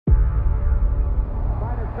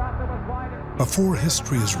Before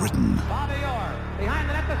history is written,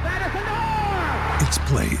 it's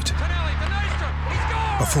played.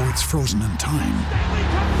 Before it's frozen in time,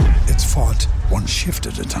 it's fought one shift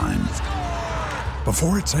at a time.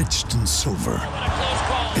 Before it's etched in silver,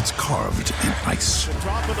 it's carved in ice.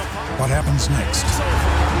 What happens next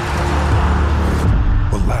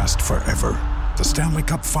will last forever. The Stanley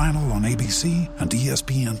Cup Final on ABC and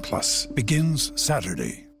ESPN Plus begins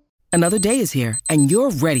Saturday. Another day is here, and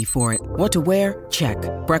you're ready for it. What to wear? Check.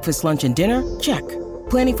 Breakfast, lunch, and dinner? Check.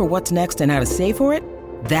 Planning for what's next and how to save for it?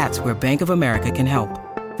 That's where Bank of America can help.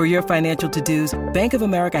 For your financial to-dos, Bank of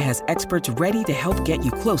America has experts ready to help get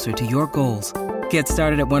you closer to your goals. Get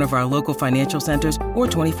started at one of our local financial centers or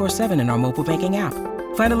 24/7 in our mobile banking app.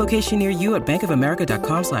 Find a location near you at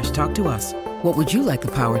bankofamerica.com/talktous. What would you like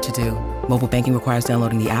the power to do? Mobile banking requires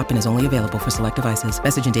downloading the app and is only available for select devices.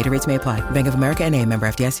 Message and data rates may apply. Bank of America N.A., member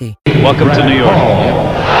FDIC. Welcome to New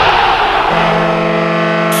York.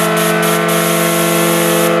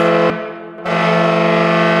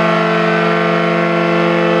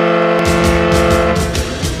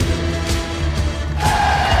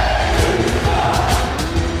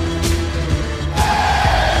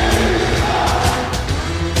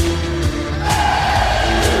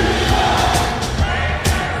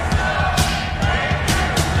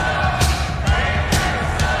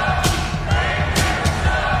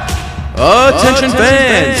 Attention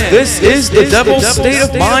fans, this is the Devil's State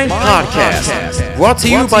of Mind podcast, brought to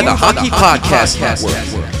you by the Hockey Podcast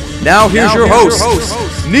Network. Now here's your host,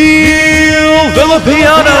 Neil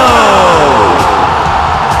Villapiano.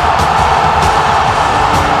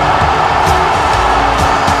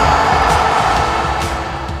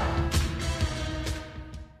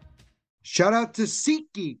 Shout out to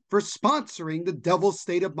SeatGeek for sponsoring the Devil's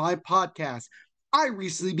State of Mind podcast. I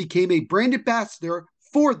recently became a brand ambassador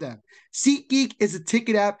for them. SeatGeek is a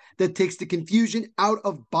ticket app that takes the confusion out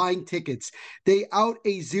of buying tickets. They out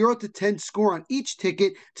a 0 to 10 score on each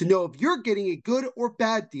ticket to know if you're getting a good or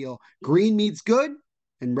bad deal. Green means good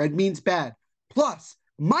and red means bad. Plus,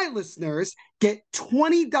 my listeners get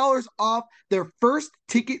 $20 off their first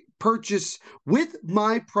ticket purchase with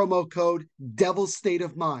my promo code Devil's State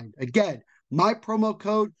of Mind. Again, my promo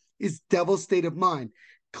code is Devil's State of Mind.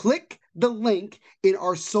 Click the link in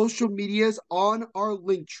our social medias on our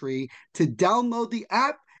link tree to download the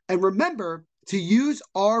app, and remember to use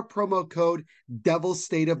our promo code Devil's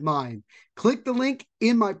State of Mind. Click the link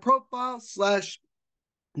in my profile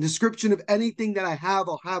 / description of anything that I have.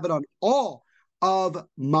 I'll have it on all of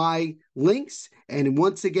my links. And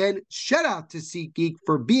once again, shout out to SeatGeek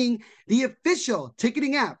for being the official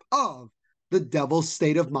ticketing app of the Devil's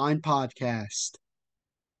State of Mind podcast.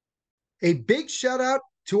 A big shout out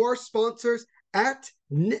to our sponsors at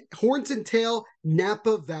Horns and Tail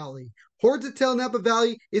Napa Valley. Horns and Tail Napa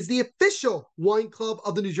Valley is the official wine club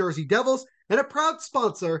of the New Jersey Devils and a proud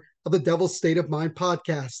sponsor of the Devil's State of Mind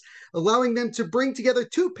podcast, allowing them to bring together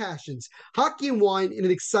two passions, hockey and wine, in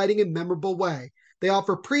an exciting and memorable way. They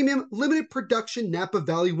offer premium, limited production Napa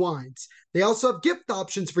Valley wines. They also have gift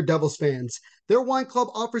options for Devils fans. Their wine club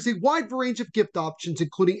offers a wide range of gift options,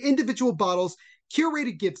 including individual bottles,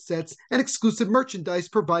 curated gift sets, and exclusive merchandise,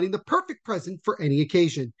 providing the perfect present for any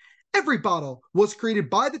occasion. Every bottle was created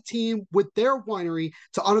by the team with their winery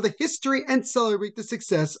to honor the history and celebrate the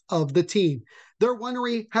success of the team. Their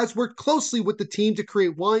winery has worked closely with the team to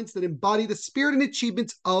create wines that embody the spirit and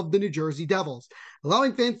achievements of the New Jersey Devils,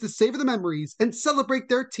 allowing fans to savor the memories and celebrate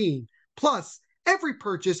their team. Plus, every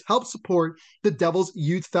purchase helps support the Devils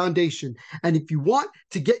Youth Foundation. And if you want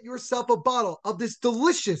to get yourself a bottle of this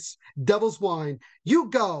delicious Devils wine, you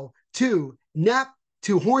go to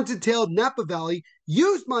Horns and Tail Napa Valley,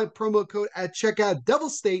 use my promo code at checkout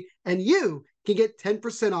Devil's State, and you can get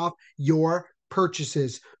 10% off your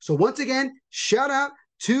purchases. So once again, shout out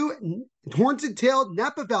to Horns and Tail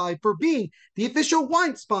Napa Valley for being the official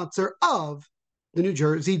wine sponsor of the New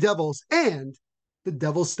Jersey Devils and the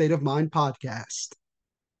Devil's State of Mind podcast.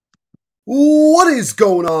 What is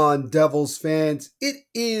going on, Devils fans? It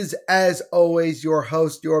is, as always, your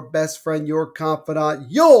host, your best friend, your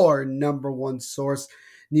confidant, your number one source,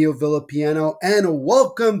 Neil Villapiano, and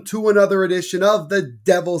welcome to another edition of the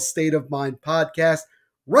Devil's State of Mind podcast,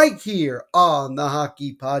 right here on the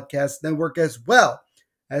Hockey Podcast Network, as well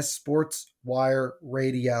as Sports Wire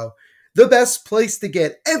Radio, the best place to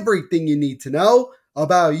get everything you need to know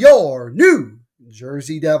about your New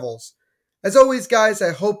Jersey Devils. As always, guys,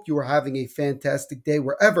 I hope you are having a fantastic day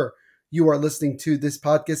wherever you are listening to this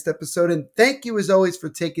podcast episode. And thank you, as always, for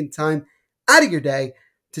taking time out of your day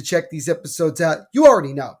to check these episodes out. You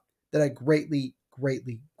already know that I greatly,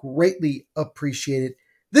 greatly, greatly appreciate it.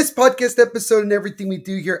 This podcast episode and everything we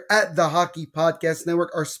do here at the Hockey Podcast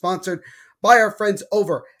Network are sponsored by our friends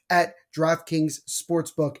over at DraftKings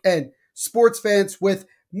Sportsbook. And sports fans, with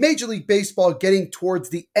Major League Baseball getting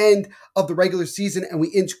towards the end of the regular season and we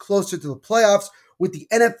inch closer to the playoffs, with the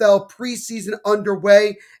NFL preseason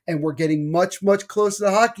underway, and we're getting much, much closer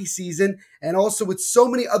to hockey season, and also with so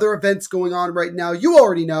many other events going on right now, you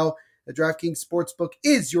already know that DraftKings Sportsbook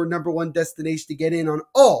is your number one destination to get in on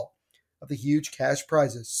all of the huge cash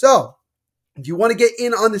prizes. So, if you want to get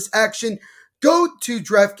in on this action, go to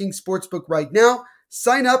DraftKings Sportsbook right now,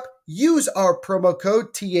 sign up, use our promo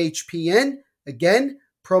code THPN, again,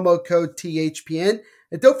 promo code THPN,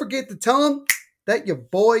 and don't forget to tell them that your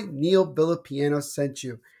boy Neil Villapiano sent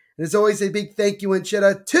you. And as always, a big thank you and shout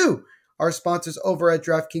out to our sponsors over at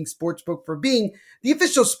DraftKings Sportsbook for being the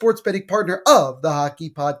official sports betting partner of the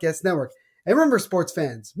Hockey Podcast Network. And remember, sports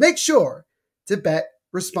fans, make sure to bet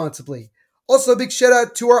responsibly. Also, a big shout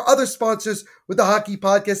out to our other sponsors with the Hockey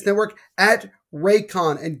Podcast Network at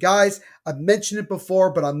Raycon. And guys, I've mentioned it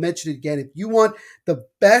before, but I'll mention it again. If you want the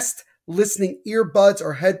best listening earbuds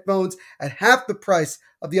or headphones at half the price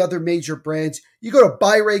of the other major brands, you go to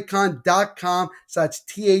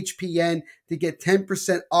buyraycon.com/THPN to get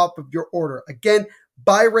 10% off of your order. Again,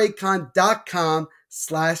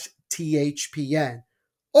 buyraycon.com/THPN.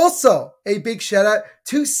 Also, a big shout out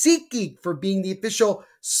to SeatGeek for being the official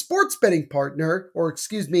sports betting partner,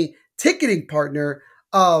 ticketing partner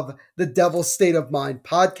of the Devil's State of Mind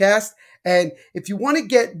podcast. And if you want to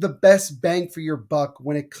get the best bang for your buck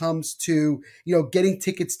when it comes to, getting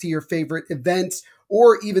tickets to your favorite events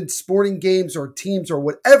or even sporting games or teams or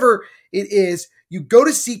whatever it is, you go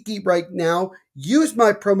to SeatGeek right now, use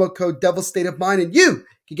my promo code Devil's State of Mind, and you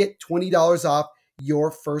can get $20 off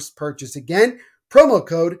your first purchase. Again, promo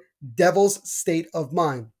code Devil's State of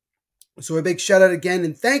Mind. So a big shout out again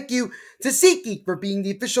and thank you to SeatGeek for being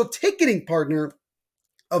the official ticketing partner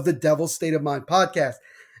of the Devil's State of Mind podcast.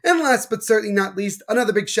 And last but certainly not least,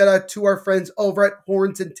 another big shout out to our friends over at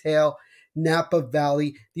Horns and Tail Napa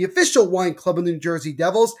Valley, the official wine club of the New Jersey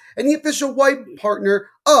Devils and the official wine partner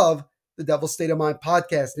of the Devil's State of Mind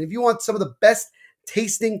podcast. And if you want some of the best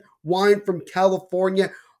tasting wine from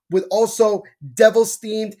California with also Devils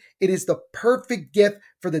themed, it is the perfect gift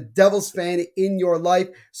for the Devils fan in your life.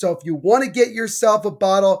 So if you want to get yourself a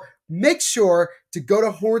bottle, make sure to go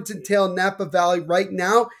to Horns and Tail Napa Valley right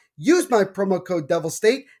now. Use my promo code Devil's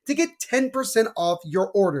State to get 10% off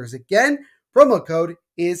your orders. Again, promo code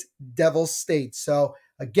is Devil's State. So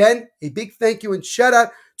again, a big thank you and shout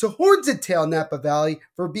out to Horns and Tail Napa Valley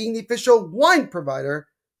for being the official wine provider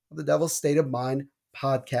of the Devil's State of Mind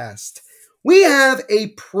podcast. We have a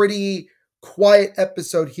pretty quiet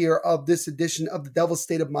episode here of this edition of the Devil's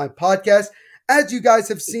State of Mind podcast. As you guys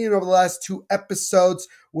have seen over the last two episodes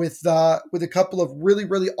with a couple of really,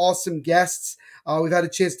 really awesome guests, we've had a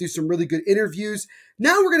chance to do some really good interviews.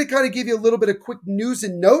 Now we're going to kind of give you a little bit of quick news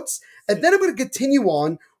and notes, and then I'm going to continue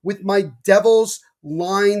on with my Devils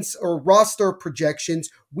lines or roster projections.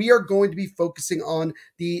 We are going to be focusing on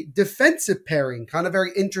the defensive pairing, kind of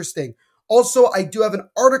very interesting. Also, I do have an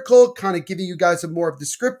article kind of giving you guys a more of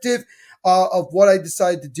descriptive of what I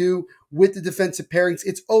decided to do with the defensive pairings.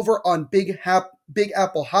 It's over on Big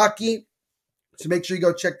Apple Hockey, so make sure you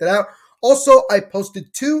go check that out. Also, I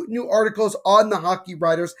posted 2 new articles on the Hockey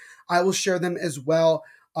Writers. I will share them as well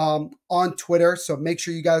on Twitter, so make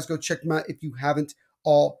sure you guys go check them out if you haven't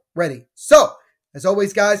already. So, as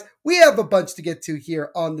always, guys, we have a bunch to get to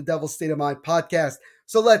here on the Devil's State of Mind podcast,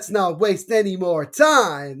 so let's not waste any more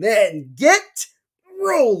time and get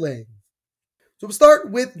rolling. So we'll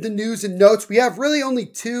start with the news and notes. We have really only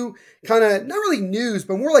 2 kind of, not really news,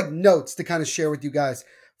 but more like notes to kind of share with you guys.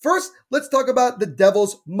 First, let's talk about the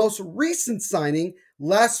Devils' most recent signing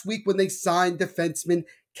last week when they signed defenseman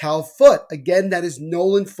Cal Foote. Again, that is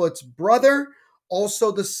Nolan Foote's brother,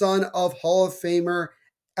 also the son of Hall of Famer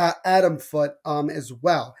Adam Foote as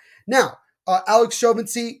well. Now, Alex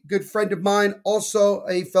Chauvency, good friend of mine, also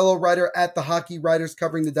a fellow writer at the Hockey Writers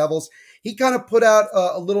covering the Devils. He kind of put out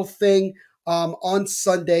a little thing on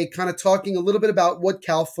Sunday, kind of talking a little bit about what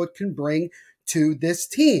Cal Foote can bring to this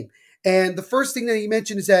team. And the first thing that he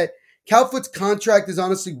mentioned is that Cal Foote's contract is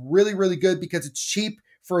honestly really, really good because it's cheap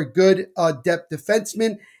for a good depth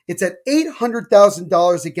defenseman. It's at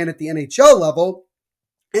 $800,000 again at the NHL level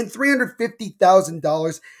and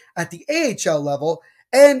 $350,000 at the AHL level.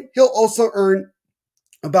 And he'll also earn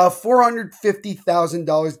about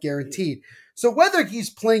 $450,000 guaranteed. So whether he's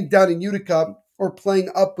playing down in Utica or playing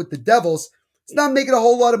up with the Devils, it's not making a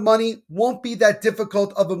whole lot of money. Won't be that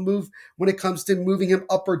difficult of a move when it comes to moving him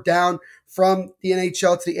up or down from the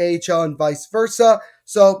NHL to the AHL and vice versa.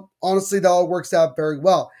 So honestly, that all works out very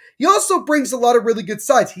well. He also brings a lot of really good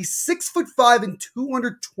size. He's 6'5" and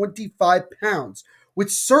 225 pounds,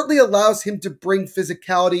 which certainly allows him to bring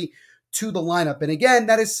physicality to the lineup. And again,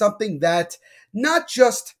 that is something that not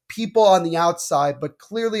just people on the outside, but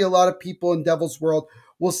clearly a lot of people in Devils world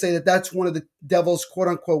will say that that's one of the Devils'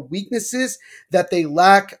 quote-unquote weaknesses, that they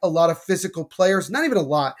lack a lot of physical players. Not even a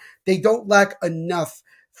lot. They don't lack enough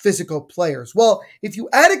physical players. Well, if you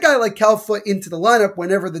add a guy like Cal Foote into the lineup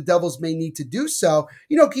whenever the Devils may need to do so,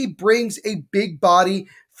 he brings a big body,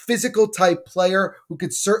 physical type player who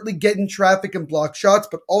could certainly get in traffic and block shots,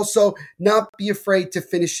 but also not be afraid to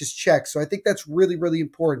finish his check. So I think that's really, really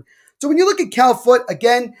important. So when you look at Cal Foote,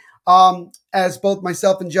 again, as both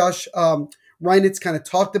myself and Josh Reinitz kind of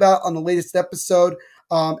talked about on the latest episode,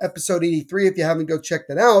 episode 83, if you haven't, go check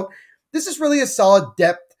that out. This is really a solid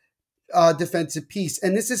depth defensive piece.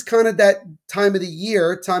 And this is kind of that time of the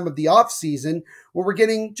year, time of the off season, where we're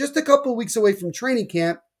getting just a couple of weeks away from training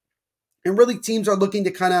camp. And really teams are looking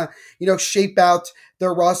to kind of, shape out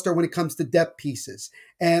their roster when it comes to depth pieces.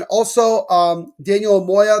 And also Daniel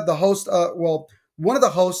Amoya, the host, one of the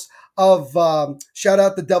hosts of Shout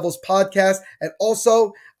Out the Devils podcast. And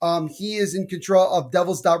also he is in control of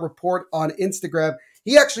Devils.report on Instagram.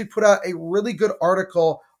 He actually put out a really good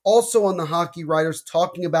article also on the Hockey Writers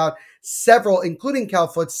talking about several, including Cal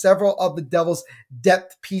Foote, several of the Devils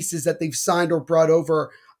depth pieces that they've signed or brought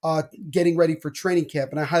over getting ready for training camp.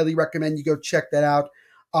 And I highly recommend you go check that out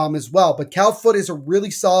as well. But Cal Foote is a really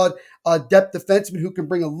solid depth defenseman who can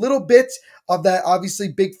bring a little bit of that obviously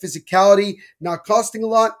big physicality, not costing a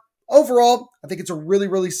lot. Overall, I think it's a really,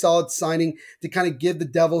 really solid signing to kind of give the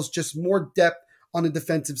Devils just more depth on the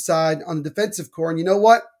defensive side, on the defensive core. And you know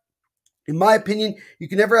what? In my opinion, you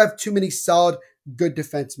can never have too many solid, good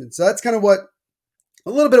defensemen. So that's kind of a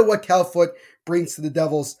little bit of what Cal Foote brings to the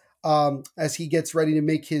Devils as he gets ready to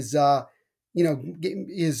make his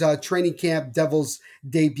training camp Devils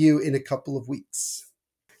debut in a couple of weeks.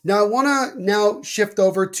 Now, I want to shift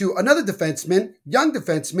over to another defenseman, young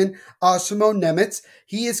defenseman, Šimon Nemec.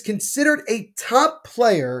 He is considered a top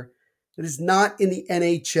player that is not in the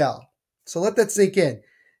NHL. So let that sink in.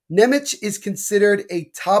 Nemec is considered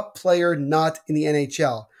a top player not in the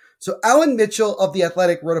NHL. So Alan Mitchell of The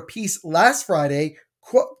Athletic wrote a piece last Friday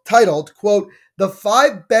titled, quote, "The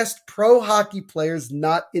 5 best pro hockey players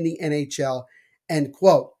not in the NHL," end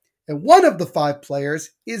quote. And one of the 5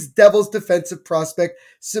 players is Devils defensive prospect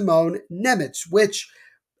Šimon Nemec, which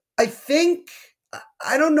I think,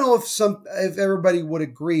 I don't know if everybody would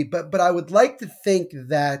agree, but I would like to think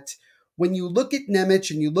that when you look at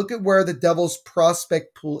Nemec and you look at where the Devils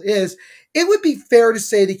prospect pool is, it would be fair to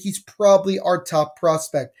say that he's probably our top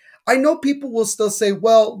prospect. I know people will still say,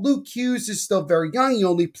 well, Luke Hughes is still very young. He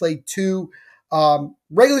only played 2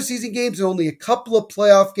 regular season games and only a couple of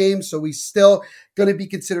playoff games, so he's still going to be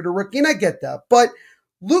considered a rookie, and I get that. But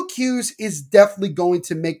Luke Hughes is definitely going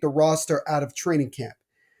to make the roster out of training camp.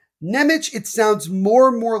 Nemec, it sounds more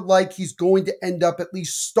and more like he's going to end up at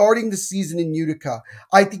least starting the season in Utica.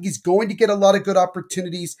 I think he's going to get a lot of good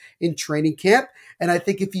opportunities in training camp, and I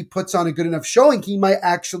think if he puts on a good enough showing, he might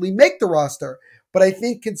actually make the roster. But I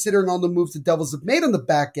think considering all the moves the Devils have made on the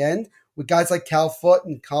back end, with guys like Cal Foote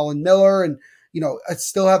and Colin Miller, and I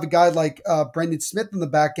still have a guy like Brendan Smith on the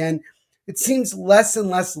back end, it seems less and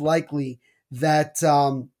less likely that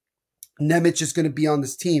Nemec is going to be on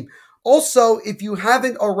this team. Also, if you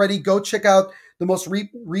haven't already, go check out the most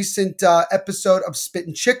recent episode of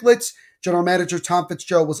Spittin' Chicklets. General Manager Tom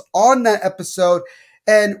Fitzgerald was on that episode,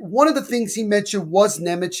 and one of the things he mentioned was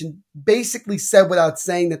Nemec, and basically said without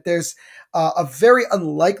saying that there's a very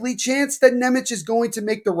unlikely chance that Nemec is going to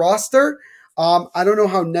make the roster. I don't know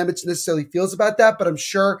how Nemec necessarily feels about that, but I'm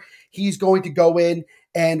sure he's going to go in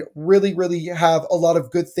and really, really have a lot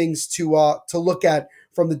of good things to look at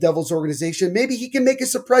from the Devils organization. Maybe he can make a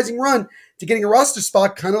surprising run to getting a roster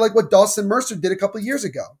spot, kind of like what Dawson Mercer did a couple of years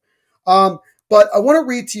ago. But I want to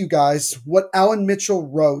read to you guys what Alan Mitchell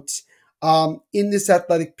wrote in this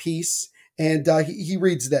Athletic piece, and he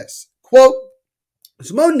reads this, quote,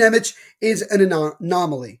 "Šimon Nemec is an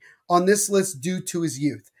anomaly on this list due to his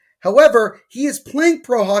youth. However, he is playing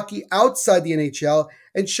pro hockey outside the NHL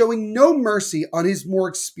and showing no mercy on his more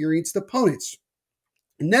experienced opponents.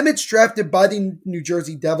 Nemec, drafted by the New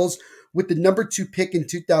Jersey Devils with the number 2 pick in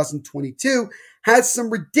 2022, has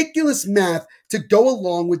some ridiculous math to go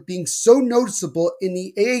along with being so noticeable in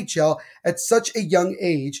the AHL at such a young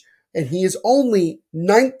age, and he is only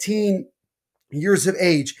 19 years of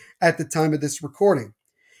age at the time of this recording.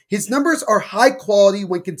 His numbers are high quality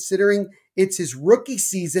when considering it's his rookie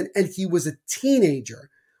season and he was a teenager.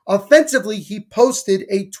 Offensively, he posted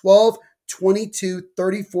a 12 .22,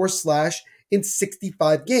 34 slash in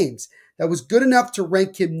 65 games. That was good enough to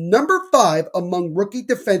rank him number 5 among rookie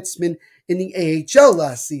defensemen in the AHL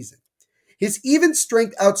last season. His even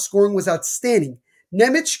strength outscoring was outstanding.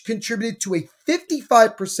 Nemec contributed to a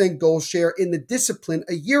 55% goal share in the discipline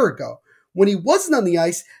a year ago. When he wasn't on the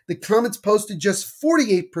ice, the Comets posted just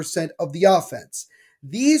 48% of the offense.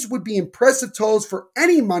 These would be impressive totals for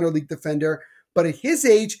any minor league defender, but at his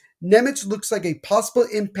age, Nemec looks like a possible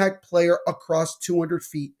impact player across 200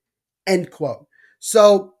 feet, end quote.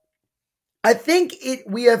 So I think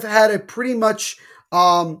we have had a pretty much,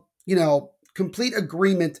 complete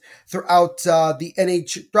agreement throughout throughout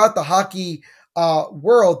the hockey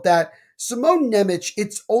world that Šimon Nemec,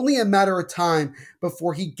 it's only a matter of time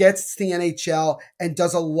before he gets to the NHL and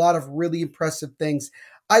does a lot of really impressive things.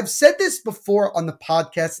 I've said this before on the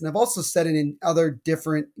podcast, and I've also said it in other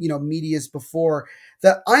different, medias before,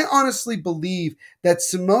 that I honestly believe that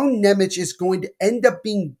Šimon Nemec is going to end up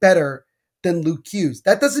being better than Luke Hughes.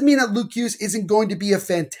 That doesn't mean that Luke Hughes isn't going to be a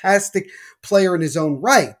fantastic player in his own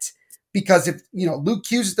right. Because if, Luke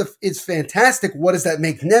Hughes is fantastic, what does that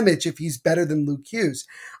make Nemec if he's better than Luke Hughes?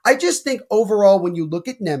 I just think overall, when you look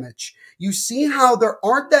at Nemec, you see how there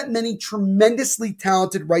aren't that many tremendously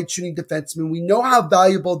talented right-shooting defensemen. We know how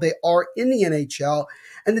valuable they are in the NHL.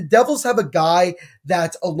 And the Devils have a guy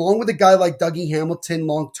that, along with a guy like Dougie Hamilton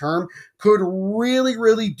long-term, could really,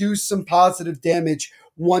 really do some positive damage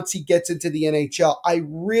once he gets into the NHL. I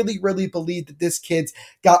really, really believe that this kid's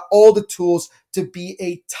got all the tools to be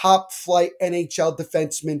a top flight NHL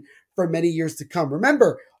defenseman for many years to come.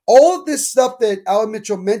 Remember, all of this stuff that Alan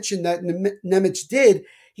Mitchell mentioned that Nemec did,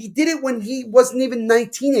 he did it when he wasn't even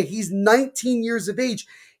 19 yet. He's 19 years of age.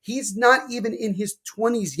 He's not even in his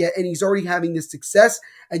 20s yet, and he's already having this success.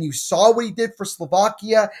 And you saw what he did for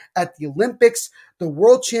Slovakia at the Olympics, the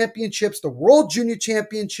World Championships, the World Junior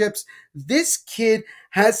Championships. This kid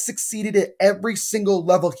has succeeded at every single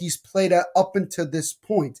level he's played at up until this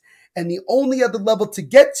point. And the only other level to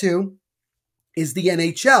get to is the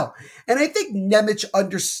NHL. And I think Nemec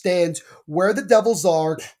understands where the Devils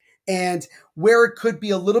are and where it could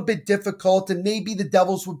be a little bit difficult, and maybe the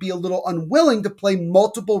Devils would be a little unwilling to play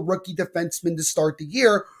multiple rookie defensemen to start the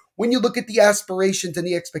year when you look at the aspirations and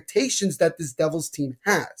the expectations that this Devils team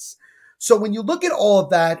has. So when you look at all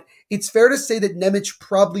of that, it's fair to say that Nemec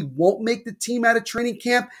probably won't make the team out of training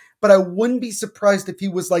camp, but I wouldn't be surprised if he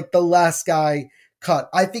was like the last guy cut.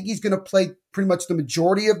 I think he's going to play pretty much the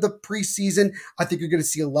majority of the preseason. I think you're going to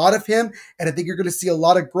see a lot of him, and I think you're going to see a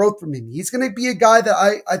lot of growth from him. He's going to be a guy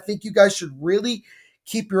that I think you guys should really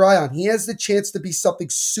keep your eye on. He has the chance to be something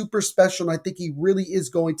super special, and I think he really is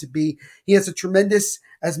going to be. He has a tremendous,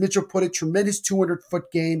 as Mitchell put it, tremendous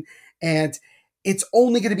 200-foot game, and it's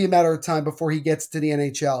only going to be a matter of time before he gets to the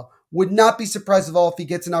NHL. Would not be surprised at all if he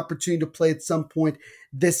gets an opportunity to play at some point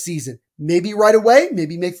this season. Maybe right away,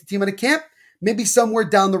 maybe makes the team out of camp, maybe somewhere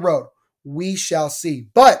down the road. We shall see.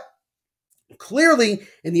 But clearly,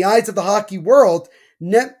 in the eyes of the hockey world,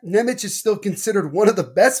 Nemec is still considered one of the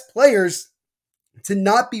best players to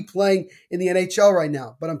not be playing in the NHL right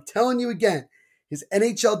now. But I'm telling you again, his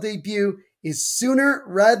NHL debut is sooner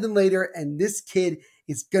rather than later, and this kid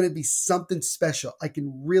is going to be something special. I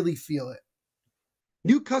can really feel it.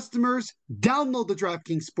 New customers, download the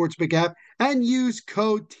DraftKings Sportsbook app and use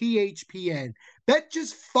code THPN. Bet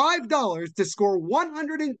just $5 to score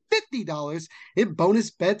 $150 in bonus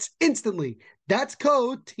bets instantly. That's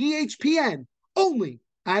code THPN only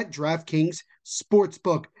at DraftKings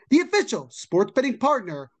Sportsbook, the official sports betting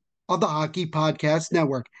partner of the Hockey Podcast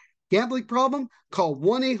Network. Gambling problem? Call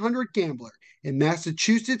 1-800-GAMBLER. In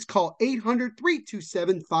Massachusetts, call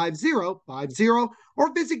 800-327-5050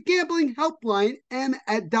 or visit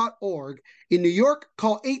gamblinghelplinem.org. In New York,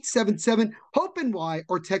 call 877-HOPE-NY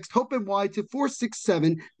or text HOPE-NY to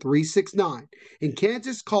 467-369. In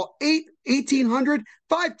Kansas, call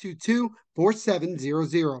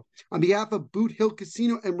 1-800-522-4700. On behalf of Boot Hill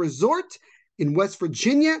Casino and Resort, in West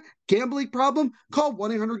Virginia, gambling problem? Call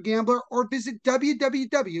 1-800-GAMBLER or visit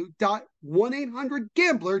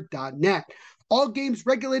www.1800gambler.net. All games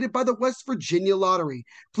regulated by the West Virginia Lottery.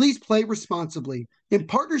 Please play responsibly. In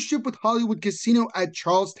partnership with Hollywood Casino at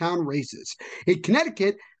Charlestown Races. In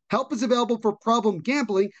Connecticut, help is available for problem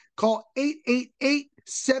gambling. Call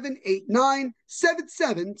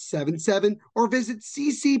 888-789-7777 or visit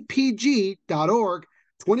ccpg.org.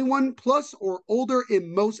 21 plus or older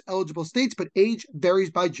in most eligible states, but age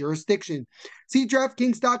varies by jurisdiction. See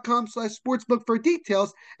DraftKings.com/sportsbook for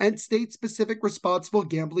details and state-specific responsible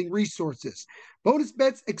gambling resources. Bonus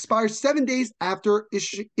bets expire 7 days after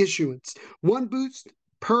issuance. One boost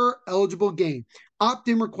per eligible game.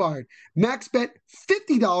 Opt-in required. Max bet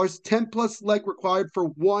 $50, 10 plus leg required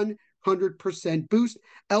for 100% boost.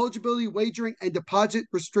 Eligibility, wagering, and deposit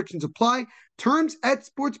restrictions apply. Terms at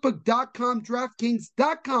sportsbook.com,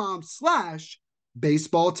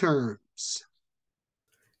 DraftKings.com/baseball terms.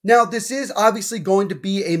 Now, this is obviously going to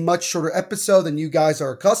be a much shorter episode than you guys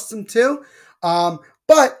are accustomed to,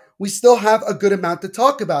 but we still have a good amount to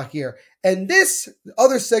talk about here. And this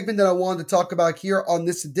other segment that I wanted to talk about here on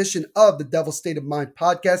this edition of the Devil's State of Mind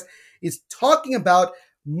podcast is talking about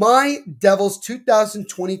my Devils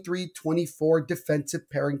 2023-24 defensive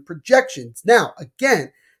pairing projections. Now,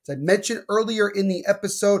 again, as I mentioned earlier in the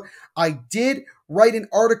episode, I did write an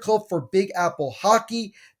article for Big Apple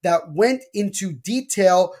Hockey that went into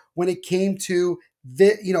detail when it came to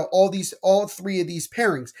all three of these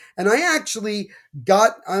pairings. And I'm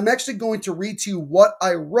actually going to read to you what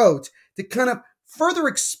I wrote to kind of further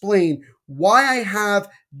explain why I have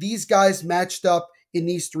these guys matched up in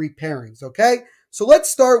these three pairings. Okay. So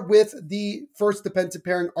let's start with the first defensive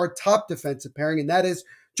pairing, our top defensive pairing, and that is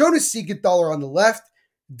Jonas Siegenthaler on the left,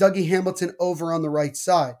 Dougie Hamilton over on the right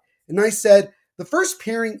side. And I said, the first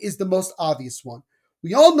pairing is the most obvious one.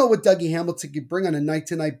 We all know what Dougie Hamilton can bring on a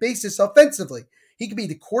night-to-night basis offensively. He could be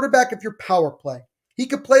the quarterback of your power play. He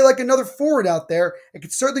could play like another forward out there and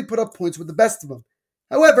could certainly put up points with the best of them.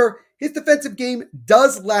 However, his defensive game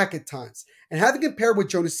does lack at times, and having him paired with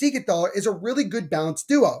Jonas Siegenthaler is a really good balanced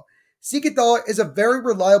duo. Siegenthaler is a very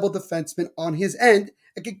reliable defenseman on his end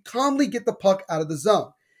and can calmly get the puck out of the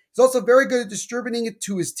zone. He's also very good at distributing it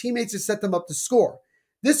to his teammates to set them up to score.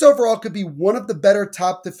 This overall could be one of the better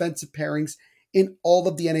top defensive pairings in all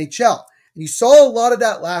of the NHL. And you saw a lot of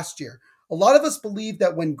that last year. A lot of us believed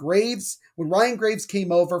that when Ryan Graves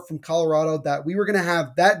came over from Colorado, that we were going to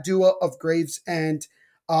have that duo of Graves and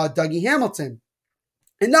Dougie Hamilton.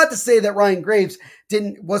 And not to say that Ryan Graves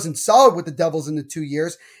wasn't solid with the Devils in the 2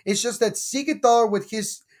 years. It's just that Siegenthaler with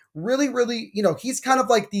his really, he's kind of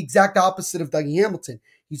like the exact opposite of Dougie Hamilton.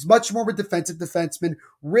 He's much more of a defensive defenseman,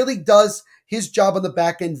 really does his job on the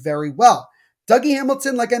back end very well. Dougie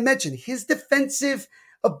Hamilton, like I mentioned, his defensive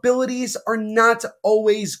abilities are not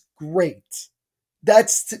always great.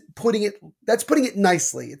 That's putting it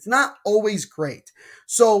nicely. It's not always great.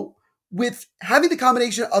 So with having the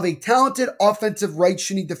combination of a talented offensive right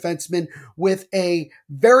shooting defenseman with a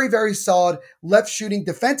very, very solid left shooting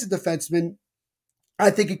defensive defenseman,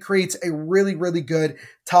 I think it creates a really, really good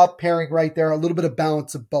top pairing right there, a little bit of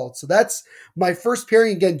balance of both. So that's my first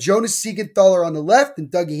pairing. Again, Jonas Siegenthaler on the left and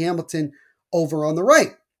Dougie Hamilton over on the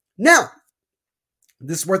right. Now,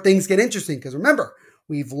 this is where things get interesting because remember,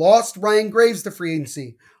 we've lost Ryan Graves to free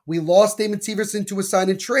agency. We lost Damon Severson to a sign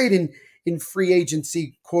and trade in free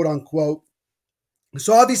agency, quote unquote.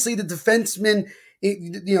 So obviously the defensemen,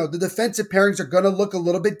 the defensive pairings are going to look a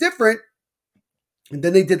little bit different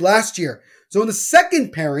than they did last year. So in the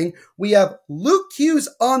second pairing, we have Luke Hughes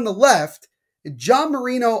on the left, John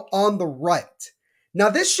Marino on the right. Now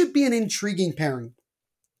this should be an intriguing pairing.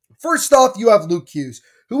 First off, you have Luke Hughes,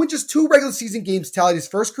 who in just 2 regular season games tallied his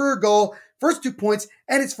first career goal, first 2 points,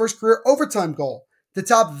 and his first career overtime goal. To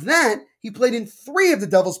top that, he played in 3 of the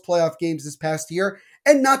Devils' playoff games this past year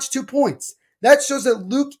and notched 2 points. That shows that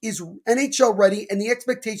Luke is NHL ready and the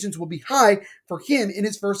expectations will be high for him in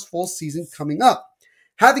his first full season coming up.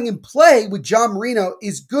 Having him play with John Marino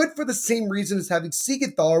is good for the same reason as having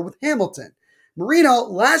Siegenthaler with Hamilton. Marino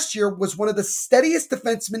last year was one of the steadiest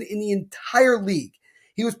defensemen in the entire league.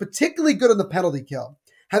 He was particularly good on the penalty kill.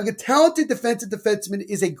 Having a talented defensive defenseman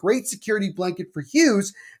is a great security blanket for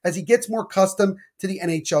Hughes as he gets more accustomed to the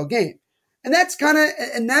NHL game. And that's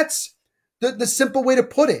the simple way to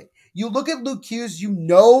put it. You look at Luke Hughes, you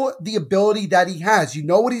know the ability that he has. You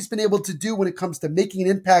know what he's been able to do when it comes to making an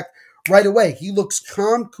impact right away. He looks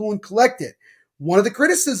calm, cool, and collected. One of the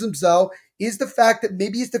criticisms, though, is the fact that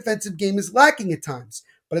maybe his defensive game is lacking at times.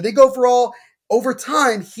 But I think overall, over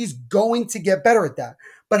time, he's going to get better at that.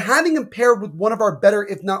 But having him paired with one of our better,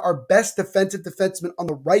 if not our best defensive defensemen on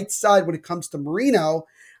the right side when it comes to Marino,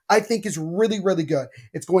 I think is really, really good.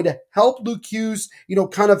 It's going to help Luke Hughes,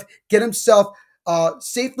 kind of get himself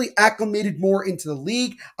safely acclimated more into the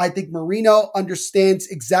league. I think Marino understands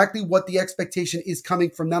exactly what the expectation is coming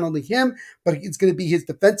from not only him, but it's going to be his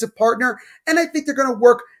defensive partner. And I think they're going to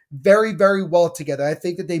work very, very well together. I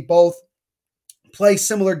think that they both play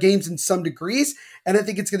similar games in some degrees, and I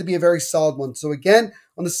think it's going to be a very solid one. So again,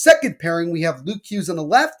 on the second pairing, we have Luke Hughes on the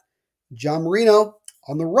left, John Marino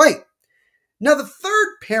on the right. Now, the third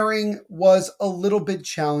pairing was a little bit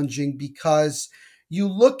challenging because you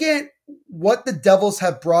look at what the Devils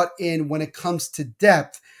have brought in when it comes to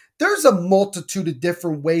depth. there's a multitude of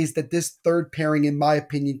different ways that this third pairing, in my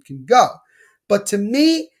opinion, can go. But to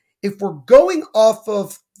me, if we're going off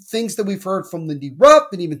of things that we've heard from Lindy Ruff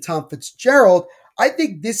and even Tom Fitzgerald, I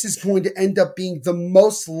think this is going to end up being the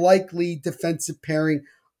most likely defensive pairing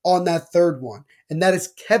on that third one. And that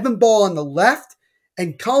is Kevin Ball on the left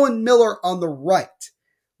and Colin Miller on the right.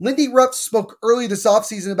 Lindy Ruff spoke early this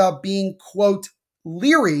offseason about being, quote,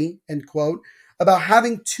 leery, end quote, about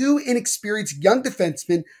having two inexperienced young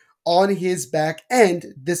defensemen on his back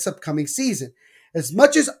end this upcoming season. As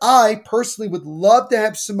much as I personally would love to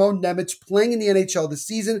have Šimon Nemec playing in the NHL this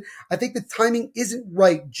season, I think the timing isn't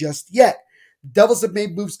right just yet. The Devils have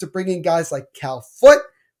made moves to bring in guys like Cal Foote,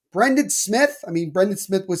 Brendan Smith. Brendan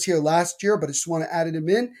Smith was here last year, but I just want to add him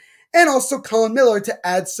in. And also Colin Miller to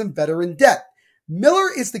add some veteran depth. Miller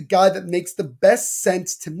is the guy that makes the best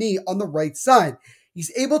sense to me on the right side.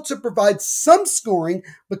 He's able to provide some scoring,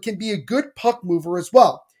 but can be a good puck mover as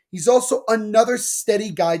well. He's also another steady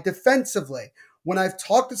guy defensively. When I've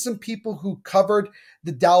talked to some people who covered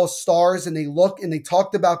the Dallas Stars and they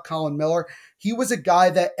talked about Colin Miller, he was a guy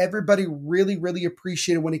that everybody really, really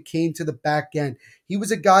appreciated when it came to the back end. He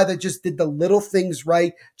was a guy that just did the little things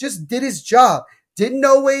right, just did his job. Didn't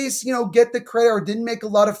always, get the credit or didn't make a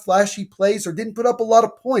lot of flashy plays or didn't put up a lot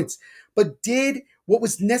of points, but did what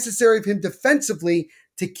was necessary of him defensively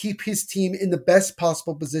to keep his team in the best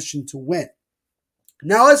possible position to win.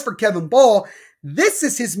 Now, as for Kevin Ball, this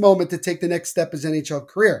is his moment to take the next step in his NHL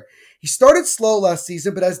career. He started slow last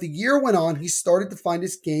season, but as the year went on, he started to find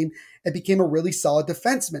his game and became a really solid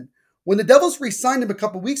defenseman. When the Devils re-signed him a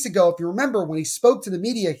couple weeks ago, if you remember, when he spoke to the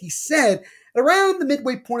media, he said around the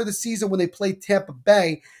midway point of the season when they played Tampa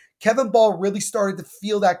Bay, Kevin Ball really started to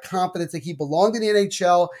feel that confidence that he belonged in the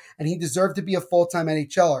NHL and he deserved to be a full-time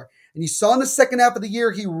NHLer. And you saw in the second half of the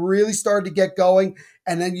year, he really started to get going.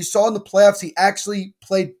 And then you saw in the playoffs, he actually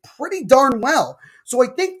played pretty darn well. So I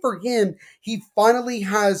think for him, he finally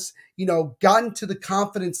has, gotten to the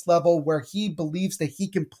confidence level where he believes that he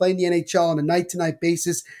can play in the NHL on a night-to-night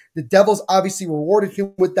basis. The Devils obviously rewarded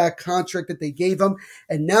him with that contract that they gave him.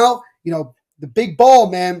 And now, the big ball,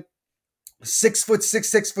 man, 6'6",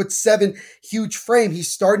 6'7", huge frame.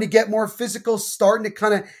 He's starting to get more physical, starting to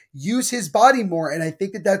kind of use his body more. And I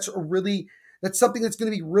think that's something that's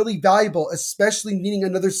going to be really valuable, especially needing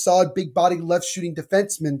another solid, big body left shooting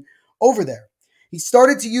defenseman over there. He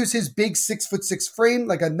started to use his big 6'6" frame,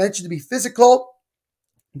 like I mentioned, to be physical,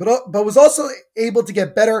 but was also able to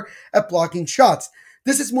get better at blocking shots.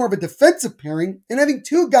 This is more of a defensive pairing, and having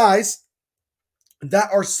two guys that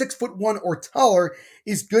are 6'1" or taller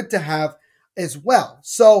is good to have as well.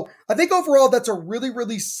 So I think overall that's a really,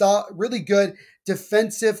 really really good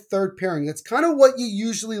defensive third pairing. That's kind of what you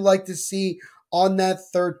usually like to see on that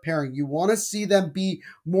third pairing. You want to see them be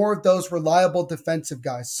more of those reliable defensive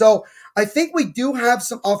guys. So I think we do have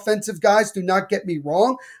some offensive guys, do not get me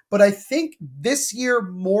wrong, but I think this year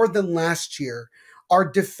more than last year, our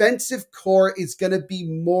defensive core is going to be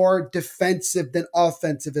more defensive than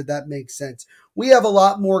offensive, if that makes sense. We have a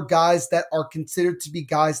lot more guys that are considered to be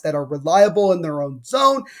guys that are reliable in their own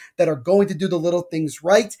zone, that are going to do the little things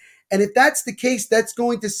right. And if that's the case, that's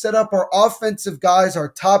going to set up our offensive guys, our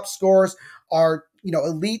top scorers, our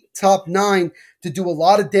elite top 9 to do a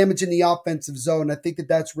lot of damage in the offensive zone. I think that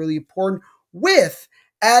that's really important, with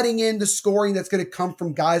adding in the scoring that's going to come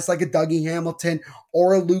from guys like a Dougie Hamilton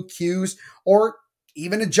or a Luke Hughes or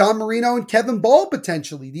even a John Marino and Kevin Ball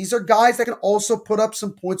potentially. These are guys that can also put up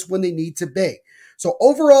some points when they need to be. So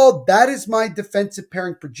overall, that is my defensive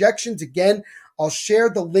pairing projections. Again, I'll share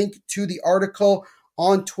the link to the article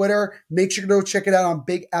on Twitter. Make sure to go check it out on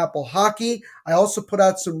Big Apple Hockey. I also put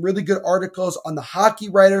out some really good articles on the Hockey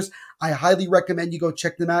Writers. I highly recommend you go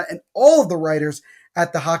check them out, and all of the writers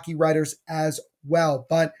at the Hockey Writers as well.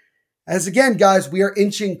 But as again, guys, we are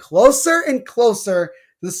inching closer and closer to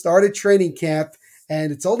the start of training camp,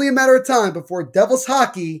 and it's only a matter of time before Devils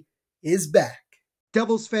hockey is back.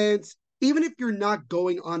 Devils fans, even if you're not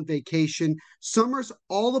going on vacation, summer's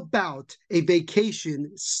all about a vacation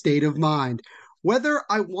state of mind. Whether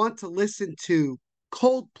I want to listen to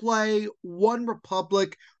Coldplay, One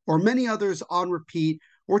Republic, or many others on repeat,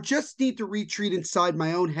 or just need to retreat inside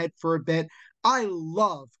my own head for a bit, I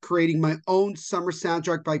love creating my own summer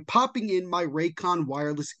soundtrack by popping in my Raycon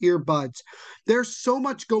wireless earbuds. There's so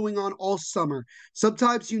much going on all summer.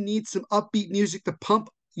 Sometimes you need some upbeat music to pump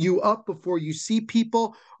you up before you see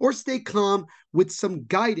people, or stay calm with some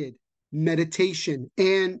guided meditation.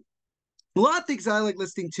 And a lot of things I like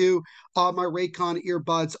listening to on my Raycon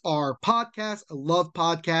earbuds are podcasts. I love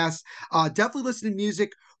podcasts. Definitely listen to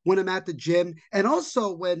music when I'm at the gym, and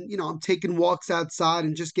also when, I'm taking walks outside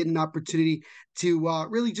and just getting an opportunity to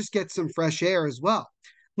really just get some fresh air as well.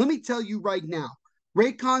 Let me tell you right now,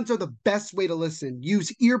 Raycons are the best way to listen.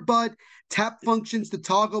 Use earbud, tap functions to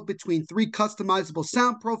toggle between 3 customizable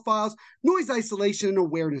sound profiles, noise isolation, and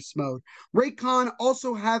awareness mode. Raycon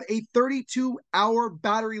also have a 32-hour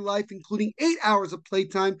battery life, including 8 hours of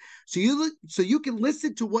playtime, so you can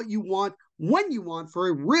listen to what you want when you want for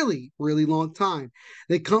a really, really long time.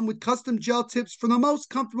 They come with custom gel tips for the most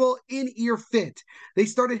comfortable in-ear fit. They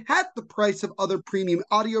start at half the price of other premium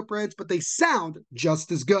audio brands, but they sound just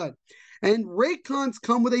as good. And Raycons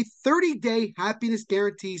come with a 30-day happiness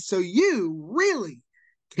guarantee, so you really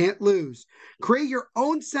can't lose. Create your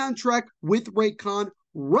own soundtrack with Raycon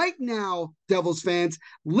right now, Devils fans.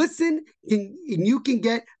 Listen, and you can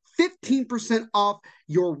get 15% off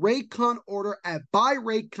your Raycon order at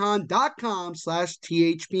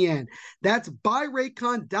buyraycon.com/THPN. That's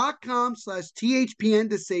buyraycon.com/THPN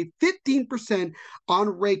to save 15% on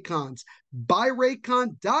Raycons.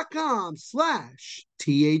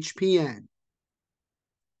 Buyraycon.com/THPN.